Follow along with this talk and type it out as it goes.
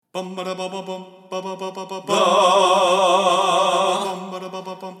Bum ba da ba ba bum ba ba ba ba ba bum. Bum ba da ba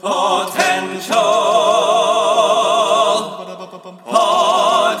ba bum. Potential. Ba da ba ba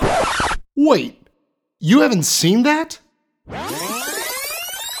bum. Wait, you haven't seen that?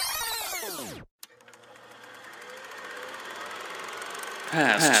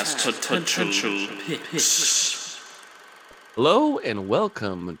 Past potential picks. Hello and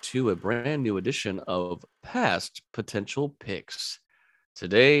welcome to a brand new edition of Past Potential Picks.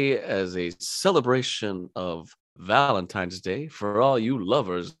 Today, as a celebration of Valentine's Day for all you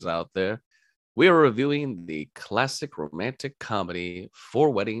lovers out there, we are reviewing the classic romantic comedy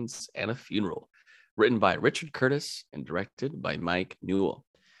Four Weddings and a Funeral, written by Richard Curtis and directed by Mike Newell.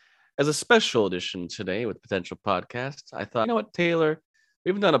 As a special edition today with Potential Podcast, I thought, you know what, Taylor? We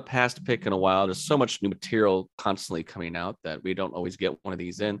haven't done a past pick in a while. There's so much new material constantly coming out that we don't always get one of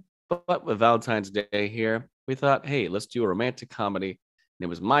these in. But with Valentine's Day here, we thought, hey, let's do a romantic comedy. And it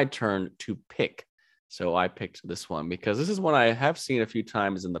was my turn to pick. So I picked this one because this is one I have seen a few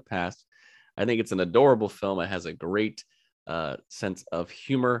times in the past. I think it's an adorable film. It has a great sense of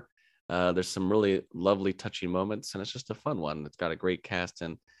humor. There's some really lovely, touching moments, and it's just a fun one. It's got a great cast,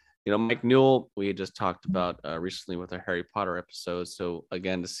 and Mike Newell, we had just talked about recently with our Harry Potter episode. So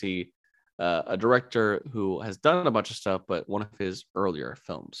again, to see a director who has done a bunch of stuff, but one of his earlier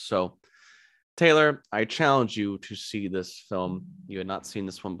films. So Taylor, I challenge you to see this film. You had not seen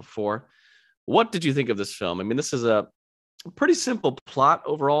this one before. What did you think of this film? I mean, this is a pretty simple plot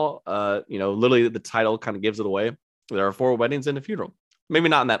overall. Literally the title kind of gives it away. There are four weddings and a funeral. Maybe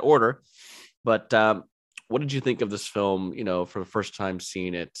not in that order, but what did you think of this film? For the first time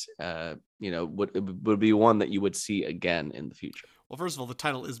seeing it, would be one that you would see again in the future? Well, first of all, the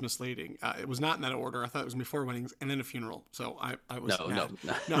title is misleading. It was not in that order. I thought it was before weddings and then a funeral. So I was no.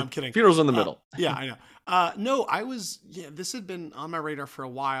 I'm kidding. Funeral's in the middle. Yeah, I know. No, I was. Yeah, this had been on my radar for a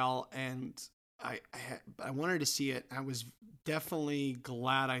while, and I wanted to see it. I was definitely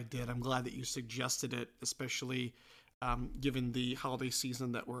glad I did. I'm glad that you suggested it, especially given the holiday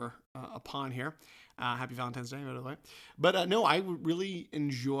season that we're upon here. Happy Valentine's Day, by the way. But no, I really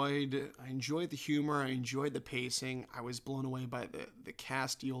enjoyed the humor. I enjoyed the pacing. I was blown away by the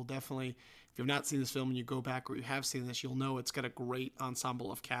cast. You'll definitely, if you've not seen this film and you go back or you have seen this, you'll know it's got a great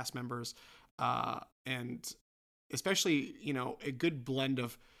ensemble of cast members. And especially, a good blend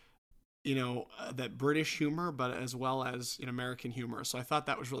of, that British humor, but as well as American humor. So I thought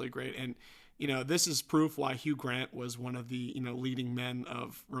that was really great. And this is proof why Hugh Grant was one of the, leading men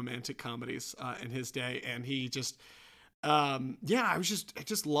of romantic comedies in his day. And he just, I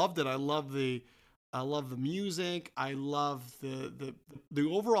just loved it. I love the music. I love the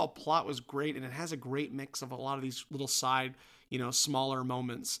overall plot was great. And it has a great mix of a lot of these little side, smaller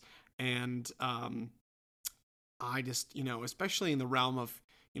moments. And I just, especially in the realm of,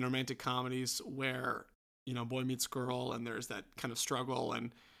 romantic comedies where, boy meets girl and there's that kind of struggle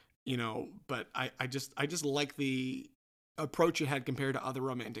and, but I just like the approach it had compared to other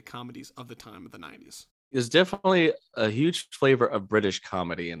romantic comedies of the time of the 90s. There's definitely a huge flavor of British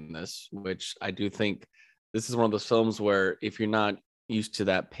comedy in this, which I do think this is one of those films where if you're not used to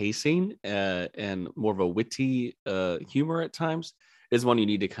that pacing and more of a witty humor at times, is one you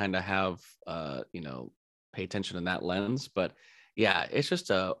need to kind of have, pay attention in that lens. But yeah, it's just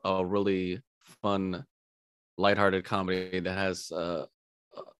a really fun, lighthearted comedy that has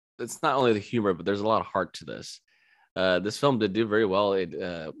it's not only the humor, but there's a lot of heart to this. This film did do very well. It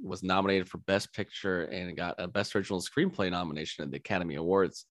was nominated for Best Picture and it got a Best Original Screenplay nomination at the Academy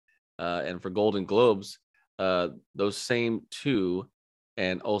Awards. And for Golden Globes, those same two,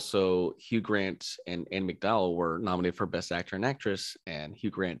 and also Hugh Grant and Anne McDowell were nominated for Best Actor and Actress. And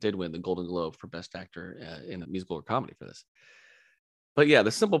Hugh Grant did win the Golden Globe for Best Actor in a musical or comedy for this. But yeah,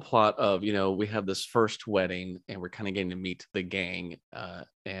 the simple plot of, we have this first wedding and we're kind of getting to meet the gang.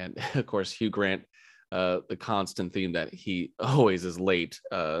 And of course, Hugh Grant, the constant theme that he always is late.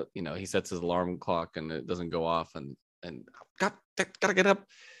 He sets his alarm clock and it doesn't go off and gotta get up.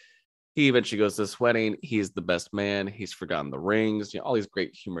 He eventually goes to this wedding. He's the best man. He's forgotten the rings, all these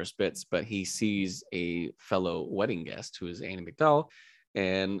great humorous bits, but he sees a fellow wedding guest who is Annie McDowell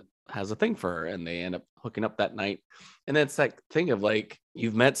and has a thing for her, and they end up hooking up that night. And that's that thing of like,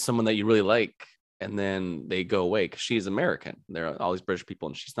 you've met someone that you really like, and then they go away because she's American. There are all these British people,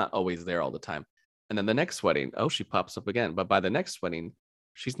 and she's not always there all the time. And then the next wedding, she pops up again. But by the next wedding,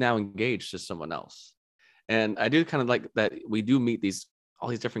 she's now engaged to someone else. And I do kind of like that we do meet all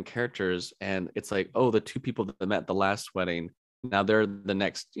these different characters, and it's like, the two people that met the last wedding, now they're the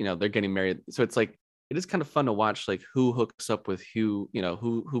next, they're getting married. So it's like, it is kind of fun to watch, like who hooks up with who,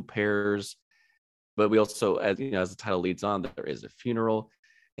 who pairs. But we also, as the title leads on, there is a funeral.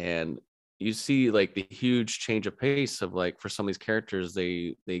 and you see like the huge change of pace of like for some of these characters,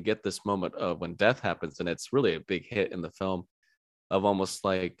 they get this moment of when death happens, and it's really a big hit in the film of almost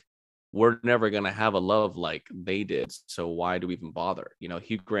like we're never going to have a love like they did, so why do we even bother?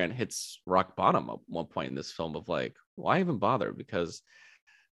 Hugh Grant hits rock bottom at one point in this film of like, why even bother? Because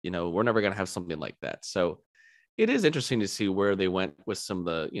we're never going to have something like that. So it is interesting to see where they went with some of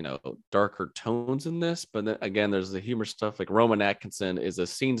the darker tones in this. But then again, there's the humor stuff. Like Rowan Atkinson is a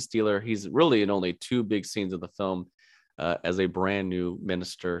scene stealer. He's really in only 2 big scenes of the film, as a brand new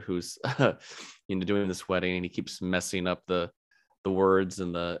minister who's doing this wedding, and he keeps messing up the words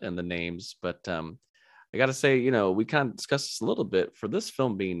and the names. But I gotta say, we kind of discussed this a little bit. For this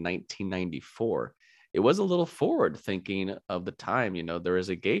film being 1994, it was a little forward thinking of the time. There is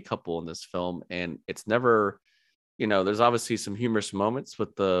a gay couple in this film, and it's never, there's obviously some humorous moments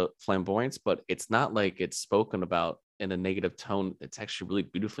with the flamboyance, but it's not like it's spoken about in a negative tone. It's actually really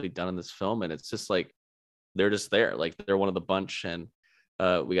beautifully done in this film, and it's just like they're just there, like they're one of the bunch. And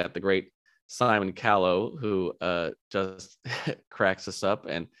we got the great Simon Callow, who just cracks us up,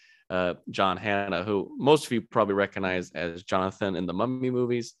 and John Hannah, who most of you probably recognize as Jonathan in the Mummy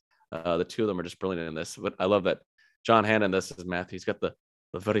movies. The 2 of them are just brilliant in this. But I love that John Hannah in this is Matthew. He's got the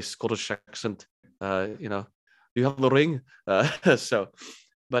very Scottish accent. You have the ring. Yeah,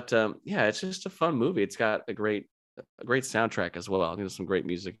 it's just a fun movie. It's got a great soundtrack as well. There's some great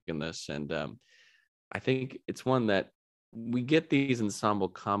music in this, and I think it's one that we get these ensemble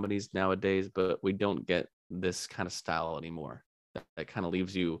comedies nowadays, but we don't get this kind of style anymore. That kind of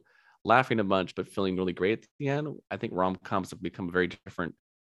leaves you laughing a bunch, but feeling really great at the end. I think rom-coms have become a very different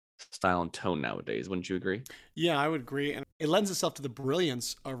style and tone nowadays. Wouldn't you agree? Yeah, I would agree. And it lends itself to the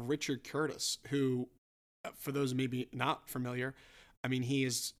brilliance of Richard Curtis, who, for those maybe not familiar, I mean, he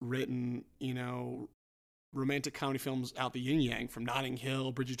has written, romantic comedy films out the yin yang, from Notting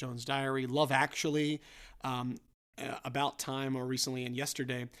Hill, Bridget Jones' Diary, Love Actually, About Time, or recently, and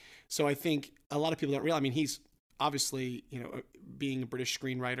Yesterday. So I think a lot of people don't realize, I mean, he's obviously, being a British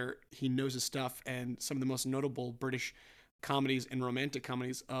screenwriter, he knows his stuff, and some of the most notable British comedies and romantic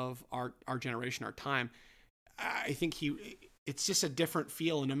comedies of our generation, our time. I think it's just a different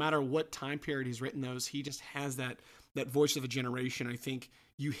feel, and no matter what time period he's written those, he just has that voice of a generation. I think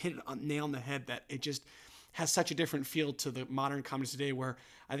you hit it on nail on the head, that it just has such a different feel to the modern comedies today, where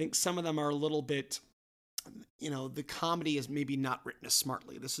I think some of them are a little bit, the comedy is maybe not written as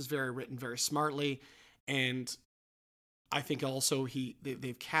smartly. This is written very smartly, and I think also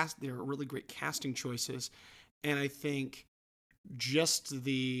they're really great casting choices, and I think just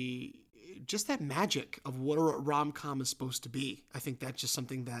that magic of what a rom-com is supposed to be. I think that's just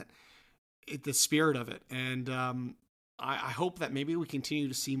something that the spirit of it. And I hope that maybe we continue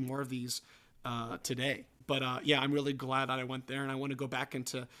to see more of these today. But yeah, I'm really glad that I went there, and I want to go back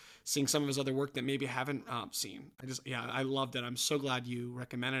into seeing some of his other work that maybe I haven't seen. I loved it. I'm so glad you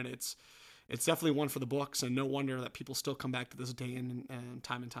recommended it. It's definitely one for the books, and no wonder that people still come back to this day and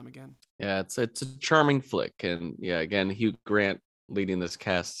time again. Yeah, it's a charming flick, and yeah, again, Hugh Grant leading this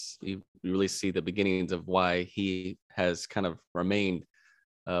cast, you really see the beginnings of why he has kind of remained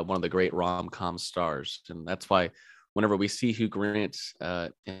one of the great rom-com stars, and that's why whenever we see Hugh Grant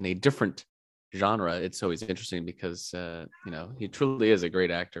in a different genre, it's always interesting because he truly is a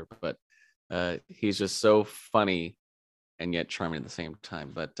great actor, but he's just so funny and yet charming at the same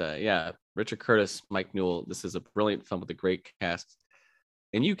time. But yeah, Richard Curtis, Mike Newell, this is a brilliant film with a great cast.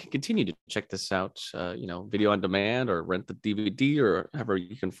 And you can continue to check this out, video on demand, or rent the DVD, or however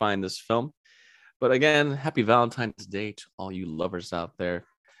you can find this film. But again, happy Valentine's Day to all you lovers out there.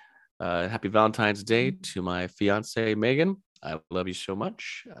 Happy Valentine's Day to my fiance, Megan. I love you so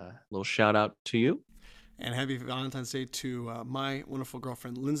much. A little shout out to you. And happy Valentine's Day to my wonderful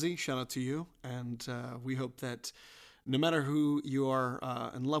girlfriend, Lindsay. Shout out to you. And we hope that no matter who you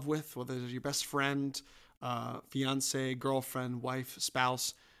are in love with, whether it's your best friend, fiance, girlfriend, wife,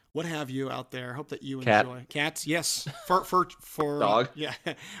 spouse, what have you out there, hope that you enjoy. Cats, yes. For dog. Yeah.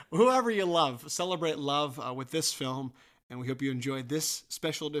 Whoever you love, celebrate love with this film. And we hope you enjoyed this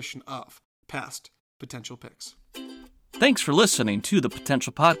special edition of Past Potential Picks. Thanks for listening to The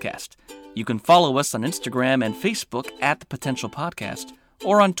Potential Podcast. You can follow us on Instagram and Facebook at The Potential Podcast,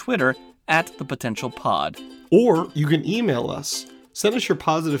 or on Twitter at The Potential Pod. Or you can email us. Send us your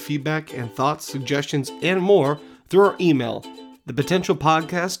positive feedback and thoughts, suggestions, and more through our email,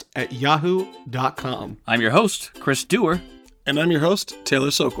 thepotentialpodcast@yahoo.com. I'm your host, Chris Dewar. And I'm your host,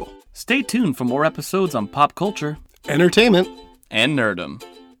 Taylor Sokol. Stay tuned for more episodes on pop culture, Entertainment, and nerdom.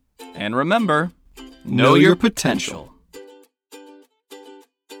 And remember, know your potential.